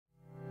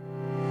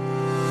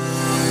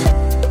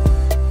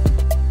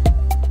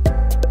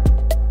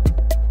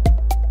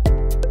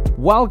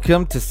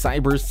Welcome to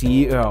Cyber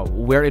CEO,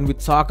 wherein we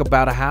talk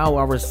about how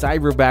our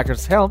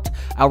cyberbackers helped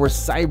our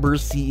cyber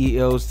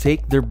CEOs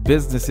take their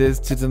businesses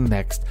to the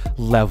next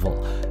level.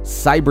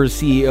 Cyber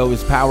CEO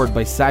is powered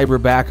by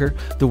Cyberbacker,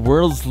 the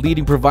world's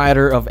leading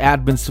provider of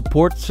admin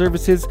support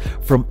services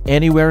from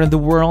anywhere in the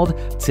world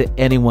to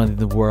anyone in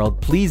the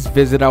world. Please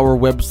visit our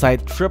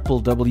website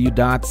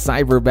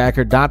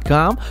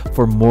www.cyberbacker.com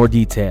for more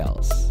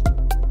details.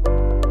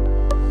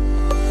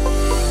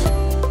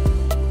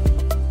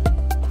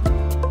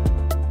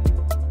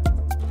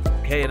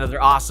 Hey,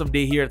 another awesome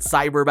day here at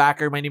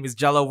Cyberbacker. My name is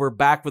Jello. We're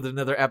back with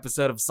another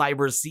episode of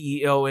Cyber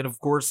CEO. And of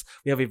course,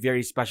 we have a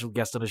very special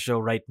guest on the show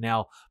right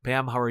now.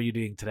 Pam, how are you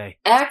doing today?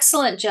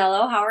 Excellent,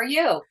 Jello. How are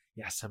you?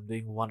 Yes, I'm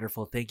doing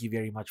wonderful. Thank you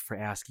very much for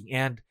asking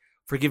and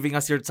for giving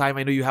us your time.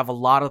 I know you have a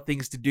lot of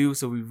things to do,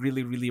 so we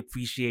really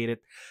appreciate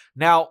it.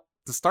 Now,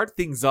 to start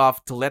things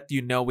off, to let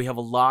you know, we have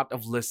a lot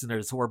of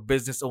listeners who are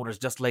business owners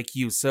just like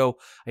you, so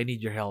I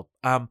need your help.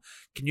 Can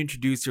you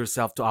introduce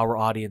yourself to our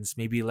audience?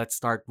 Maybe let's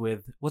start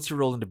with, what's your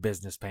role in the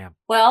business, Pam?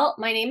 Well,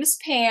 my name is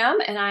Pam,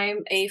 and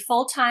I'm a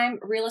full-time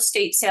real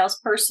estate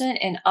salesperson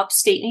in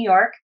upstate New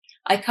York.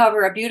 I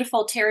cover a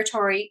beautiful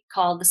territory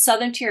called the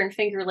Southern Tier and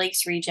Finger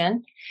Lakes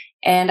region,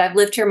 and I've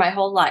lived here my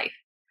whole life.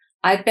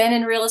 I've been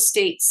in real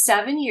estate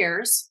 7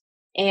 years,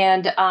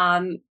 and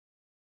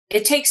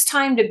it takes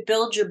time to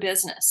build your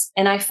business.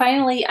 And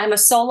I'm a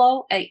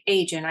solo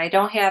agent. I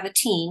don't have a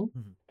team.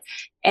 Mm-hmm.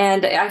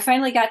 And I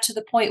finally got to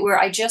the point where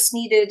I just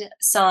needed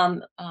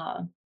some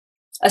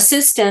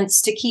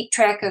assistance to keep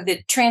track of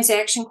the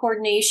transaction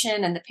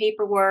coordination and the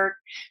paperwork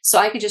so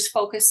I could just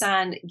focus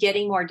on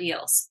getting more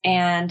deals.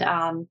 And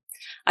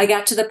I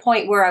got to the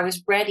point where I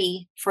was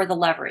ready for the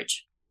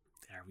leverage.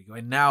 There we go.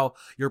 And now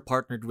you're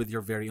partnered with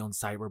your very own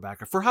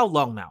cyberbacker. For how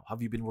long now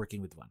have you been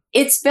working with one?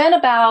 It's been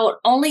about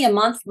only a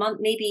month,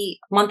 maybe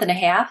a month and a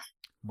half.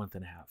 Month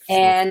and a half.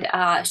 And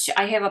I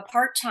have a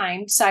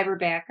part-time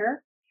cyberbacker.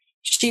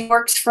 She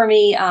works for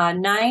me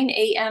 9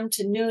 a.m.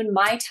 to noon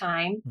my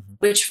time, mm-hmm.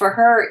 which for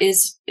her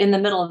is in the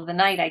middle of the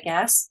night, I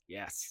guess.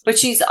 Yes. But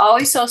she's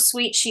always so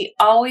sweet. She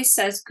always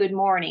says good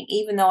morning,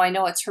 even though I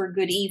know it's her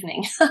good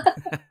evening.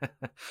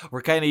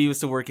 We're kind of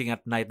used to working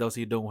at night, though, so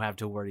you don't have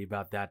to worry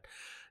about that.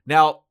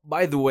 Now,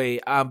 by the way,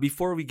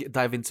 before we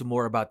dive into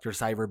more about your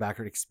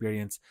cyberbacker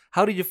experience,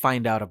 how did you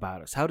find out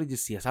about us? How did you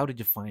see us? How did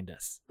you find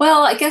us?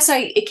 Well, I guess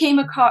it came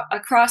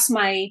across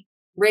my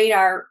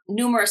radar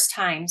numerous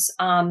times.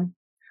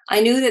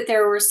 I knew that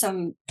there were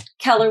some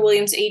Keller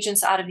Williams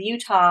agents out of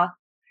Utah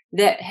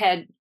that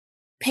had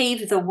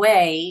paved the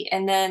way,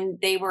 and then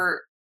they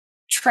were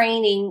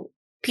training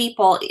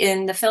people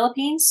in the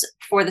Philippines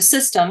for the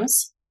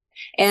systems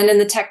and in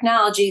the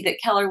technology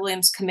that Keller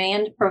Williams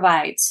Command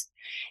provides.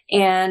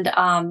 And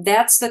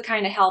that's the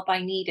kind of help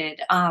I needed.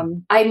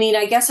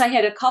 I guess I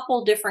had a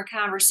couple different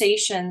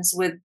conversations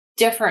with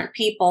different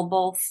people,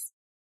 both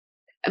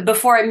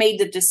before I made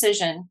the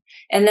decision.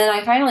 And then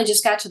I finally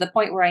just got to the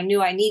point where I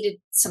knew I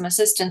needed some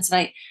assistance.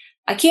 And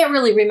I can't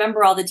really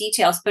remember all the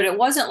details, but it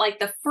wasn't like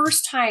the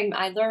first time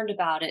I learned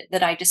about it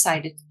that I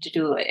decided to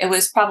do it. It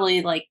was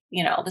probably like,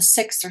 the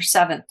 6th or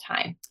 7th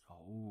time.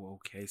 Oh,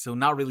 okay. So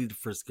not really the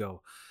first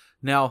go.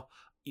 Now,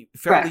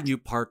 fairly new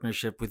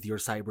partnership with your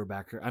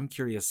cyberbacker. I'm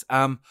curious.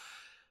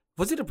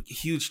 Was it a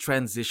huge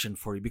transition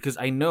for you? Because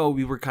I know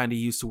we were kind of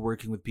used to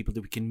working with people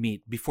that we can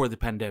meet before the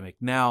pandemic.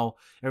 Now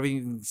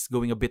everything's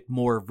going a bit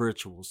more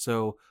virtual.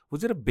 So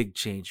was it a big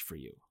change for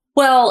you?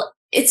 Well,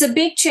 it's a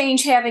big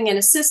change having an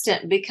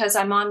assistant because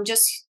I'm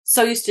just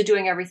so used to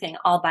doing everything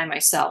all by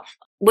myself.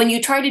 When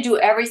you try to do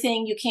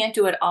everything, you can't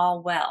do it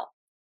all well.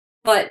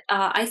 But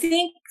I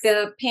think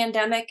the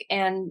pandemic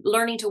and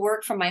learning to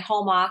work from my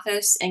home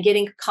office and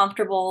getting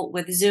comfortable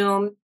with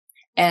Zoom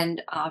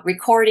and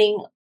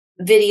recording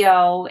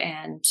video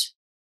and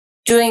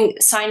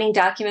signing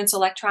documents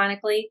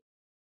electronically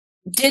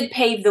did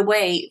pave the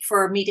way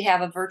for me to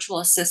have a virtual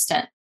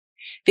assistant.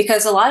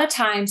 Because a lot of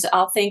times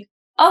I'll think,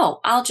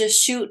 I'll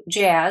just shoot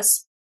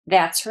Jazz.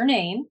 That's her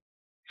name.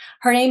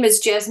 Her name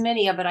is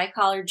Jasminia, but I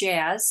call her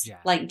Jazz,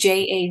 like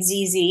Jazz.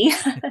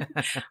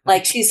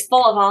 Like she's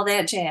full of all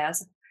that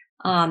jazz.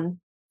 I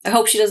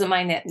hope she doesn't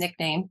mind that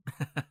nickname.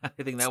 I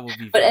think that will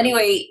be But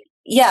anyway,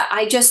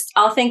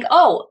 I'll think,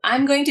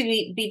 I'm going to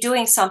be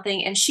doing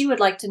something and she would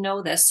like to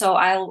know this. So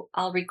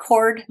I'll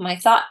record my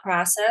thought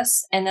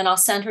process and then I'll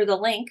send her the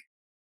link.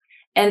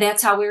 And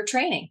that's how we're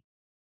training.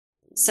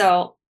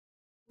 So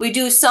we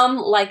do some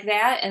like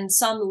that and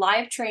some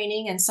live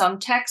training and some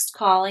text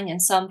calling and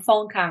some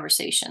phone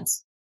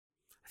conversations.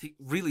 I think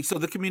really, so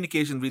the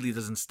communication really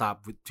doesn't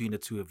stop between the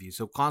two of you.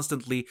 So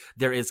constantly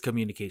there is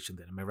communication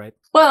then, am I right?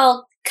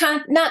 Well,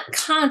 not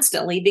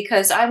constantly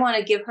because I want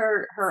to give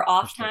her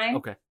off time.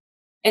 Okay.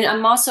 And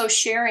I'm also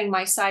sharing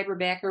my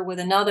cyberbacker with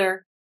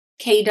another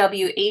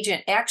KW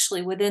agent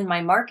actually within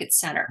my market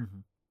center. Mm-hmm.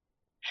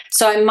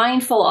 So I'm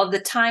mindful of the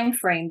time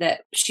frame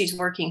that she's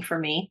working for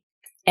me.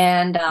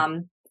 And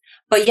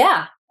but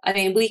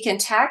we can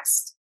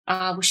text.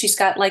 She's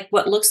got like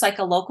what looks like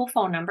a local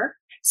phone number.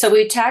 So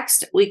we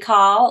text, we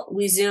call,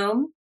 we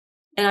Zoom,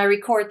 and I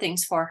record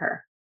things for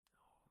her.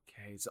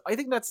 So I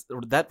think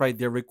that right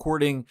there,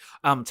 recording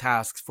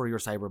tasks for your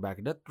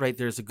cyberbacker. That right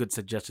there is a good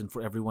suggestion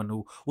for everyone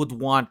who would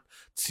want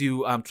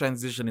to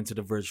transition into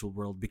the virtual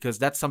world, because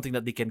that's something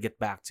that they can get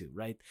back to,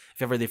 right?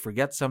 If ever they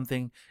forget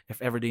something,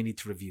 if ever they need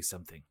to review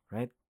something,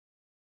 right?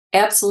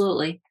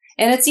 Absolutely.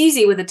 And it's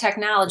easy with the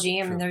technology.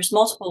 I mean, True. there's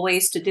multiple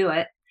ways to do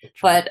it, True.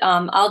 but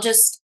I'll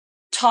just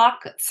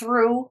talk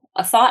through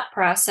a thought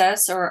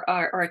process or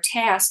a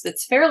task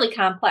that's fairly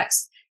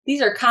complex.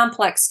 These are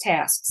complex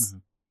tasks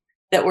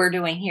that we're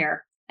doing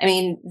here. I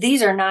mean,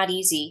 these are not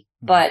easy,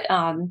 but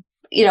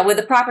with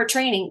the proper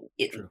training,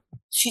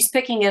 she's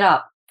picking it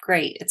up.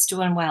 Great. It's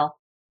doing well.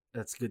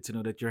 That's good to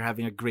know that you're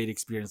having a great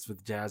experience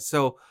with Jazz.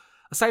 So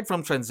aside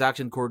from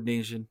transaction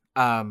coordination,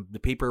 the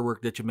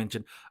paperwork that you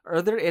mentioned,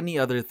 are there any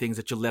other things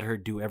that you let her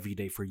do every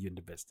day for you in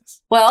the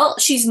business? Well,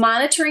 she's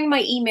monitoring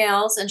my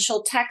emails, and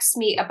she'll text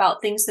me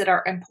about things that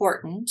are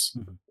important.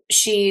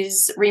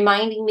 She's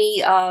reminding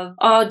me of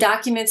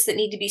documents that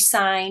need to be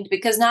signed,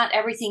 because not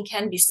everything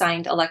can be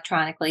signed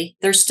electronically.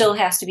 There still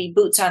has to be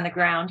boots on the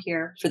ground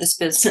here for this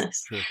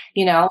business.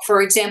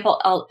 For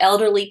example,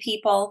 elderly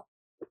people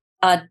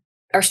are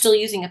still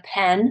using a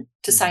pen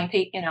to sign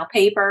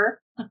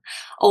paper,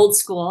 old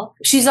school.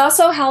 She's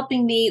also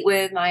helping me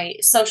with my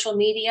social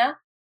media,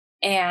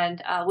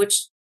 and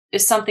which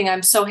is something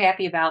I'm so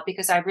happy about,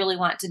 because I really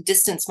want to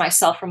distance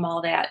myself from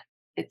all that.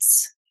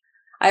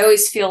 I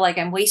always feel like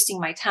I'm wasting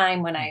my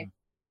time when I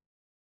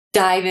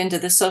dive into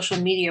the social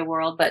media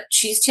world, but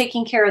she's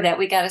taking care of that.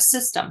 We got a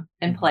system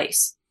in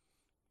place,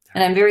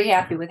 and I'm very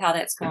happy with how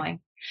that's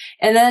going.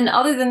 And then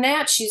other than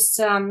that,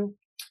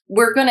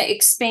 we're going to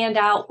expand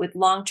out with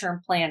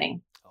long-term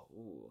planning.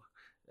 Oh,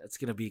 that's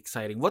going to be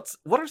exciting. What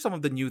are some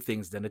of the new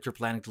things then that you're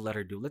planning to let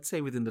her do? Let's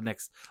say within the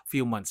next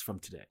few months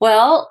from today.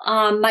 Well,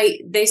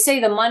 they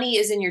say the money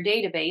is in your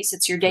database.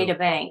 It's your data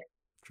bank.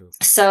 True.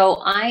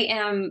 So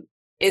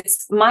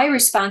it's my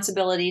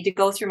responsibility to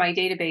go through my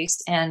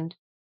database and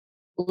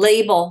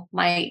label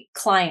my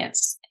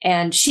clients,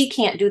 and she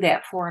can't do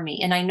that for me.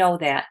 And I know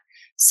that.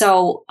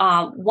 So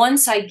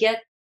once I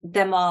get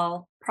them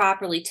all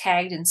properly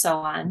tagged and so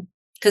on,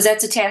 because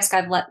that's a task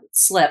I've let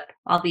slip,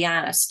 I'll be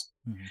honest.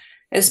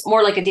 It's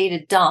more like a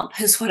data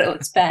dump is what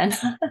it's been.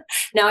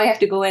 Now I have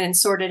to go in and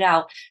sort it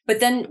out.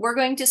 But then we're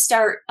going to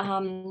start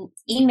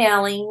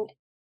emailing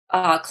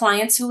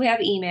clients who have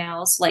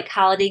emails, like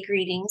holiday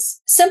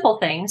greetings, simple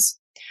things,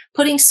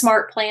 putting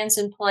smart plans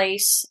in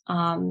place.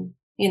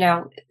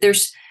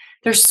 There's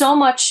so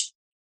much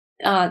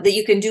that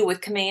you can do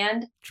with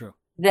command. True.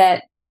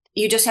 That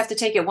you just have to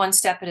take it one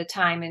step at a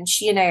time. And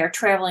she and I are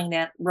traveling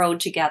that road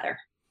together.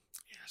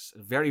 Yes,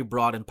 a very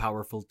broad and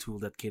powerful tool,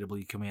 that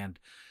KW Command.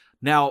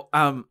 Now,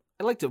 I'd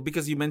like to,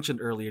 because you mentioned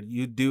earlier,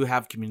 you do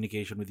have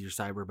communication with your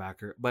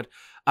cyberbacker. But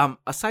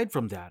aside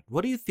from that,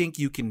 what do you think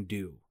you can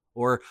do,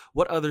 or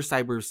what other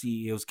cyber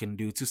CEOs can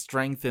do to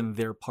strengthen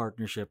their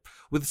partnership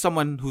with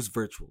someone who's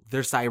virtual,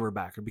 their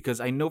cyberbacker? Because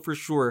I know for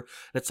sure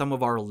that some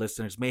of our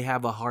listeners may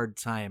have a hard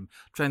time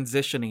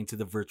transitioning to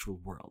the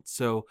virtual world.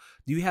 So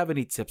do you have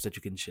any tips that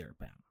you can share,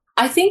 Pam?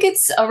 I think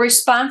it's a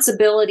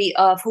responsibility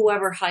of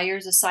whoever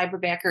hires a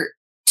cyberbacker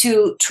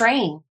to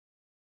train,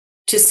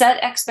 to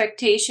set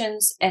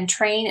expectations and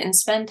train and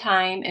spend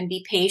time and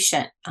be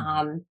patient,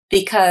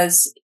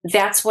 because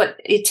that's what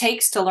it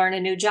takes to learn a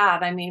new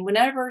job. I mean,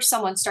 whenever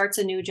someone starts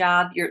a new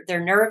job,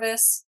 they're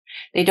nervous.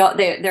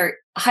 They're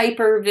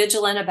hyper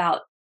vigilant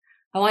about,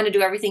 I want to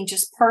do everything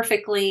just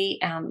perfectly.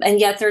 And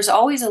yet there's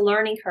always a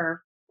learning curve.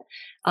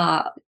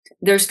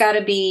 There's got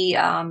to be,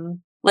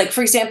 like,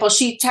 for example,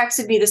 she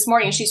texted me this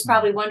morning, and she's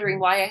probably wondering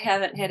why I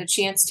haven't had a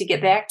chance to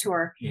get back to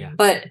her. Yeah.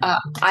 But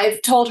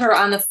I've told her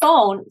on the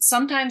phone,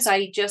 sometimes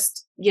I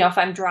just, if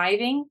I'm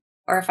driving,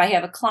 or if I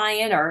have a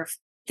client, or if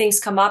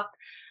things come up,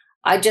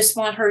 I just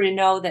want her to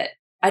know that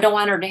I don't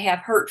want her to have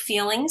hurt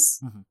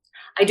feelings.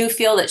 I do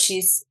feel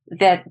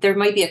that there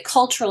might be a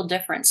cultural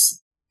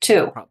difference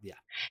too. Yeah.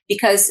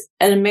 Because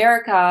in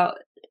America,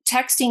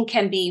 texting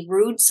can be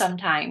rude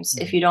sometimes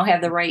if you don't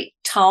have the right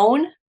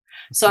tone.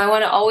 So I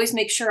want to always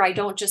make sure I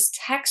don't just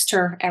text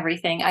her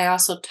everything. I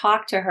also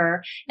talk to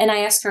her, and I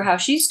ask her how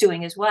she's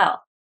doing as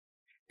well.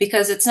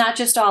 Because it's not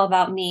just all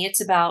about me, it's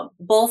about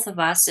both of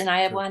us, and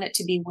I want it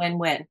to be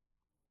win-win.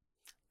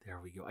 There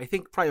we go. I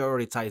think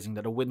prioritizing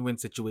that, a win-win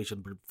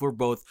situation for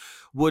both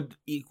would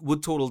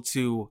total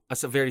to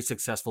a very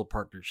successful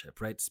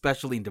partnership, right?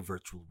 Especially in the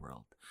virtual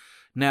world.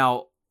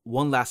 Now,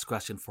 one last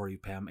question for you,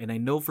 Pam, and I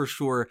know for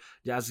sure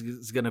Jazz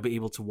is going to be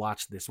able to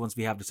watch this once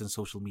we have this on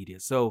social media.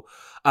 So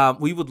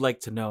we would like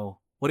to know,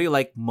 what do you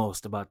like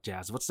most about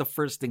Jazz? What's the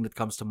first thing that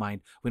comes to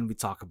mind when we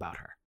talk about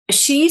her?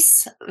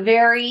 She's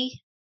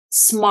very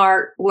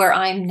smart where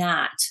I'm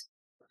not.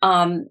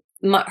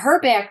 Her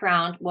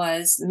background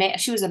was,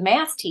 she was a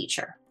math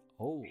teacher.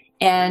 Oh.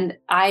 And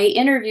I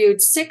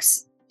interviewed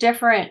 6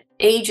 different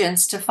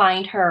agents to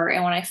find her.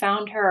 And when I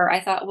found her, I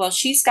thought, well,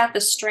 she's got the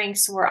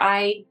strengths where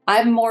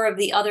I'm more of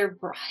the other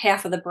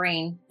half of the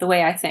brain, the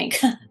way I think.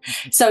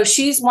 So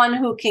she's one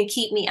who can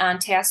keep me on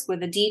task with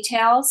the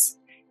details,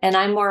 and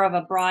I'm more of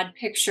a broad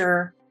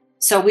picture.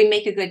 So we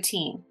make a good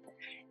team.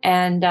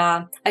 And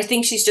I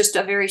think she's just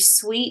a very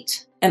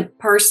sweet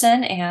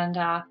person. And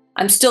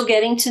I'm still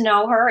getting to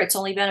know her. It's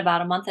only been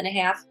about a month and a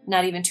half,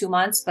 not even 2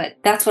 months, but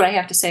that's what I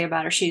have to say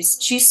about her.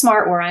 She's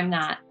smart where I'm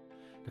not.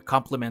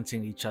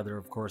 Complementing each other,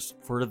 of course,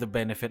 for the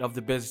benefit of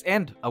the business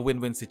and a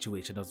win-win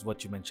situation, as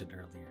what you mentioned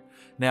earlier.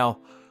 Now,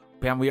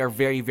 Pam, we are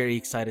very, very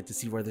excited to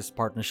see where this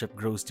partnership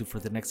grows to for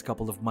the next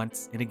couple of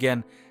months. And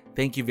again,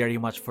 thank you very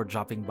much for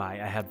dropping by.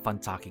 I had fun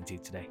talking to you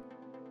today.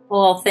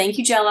 Well, thank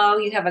you, Jello.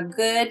 You have a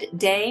good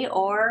day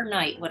or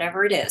night,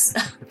 whatever it is.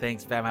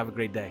 Thanks, Pam. Have a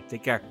great day.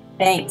 Take care.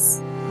 Thanks.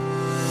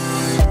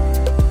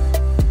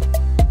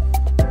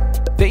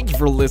 Thank you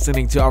for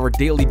listening to our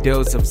daily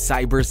dose of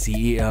Cyber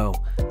CEO.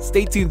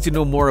 Stay tuned to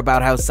know more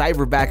about how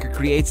Cyberbacker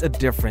creates a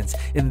difference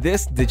in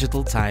this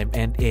digital time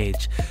and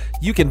age.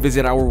 You can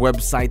visit our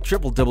website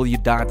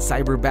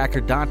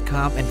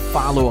www.cyberbacker.com and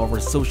follow our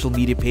social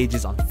media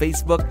pages on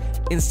Facebook,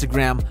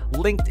 Instagram,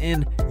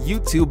 LinkedIn,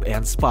 YouTube,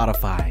 and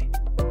Spotify.